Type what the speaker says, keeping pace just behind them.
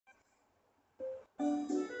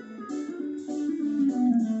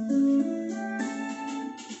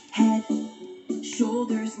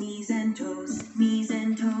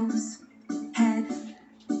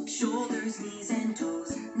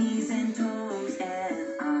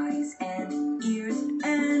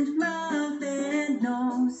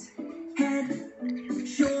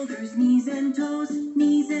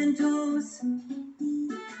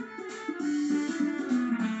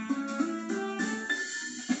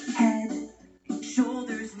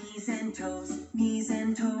toes, knees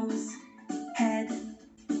and toes. Head,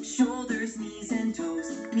 shoulders, knees and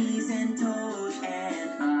toes, knees and toes.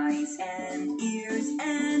 And eyes and ears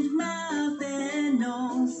and mouth and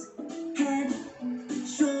nose. Head,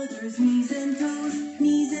 shoulders, knees and toes,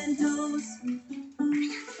 knees and toes.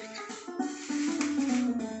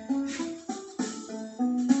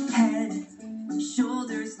 Head,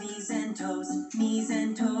 shoulders, knees and toes, knees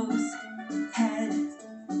and toes. Head,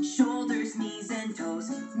 shoulders, knees and toes,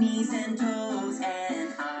 knees and toes.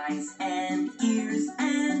 And eyes and ears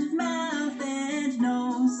and mouth and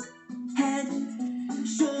nose. Head,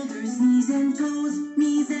 shoulders, knees and toes,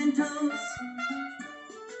 knees and toes.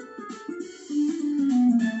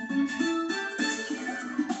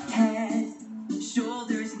 Head,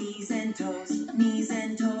 shoulders, knees and toes, knees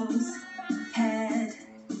and toes.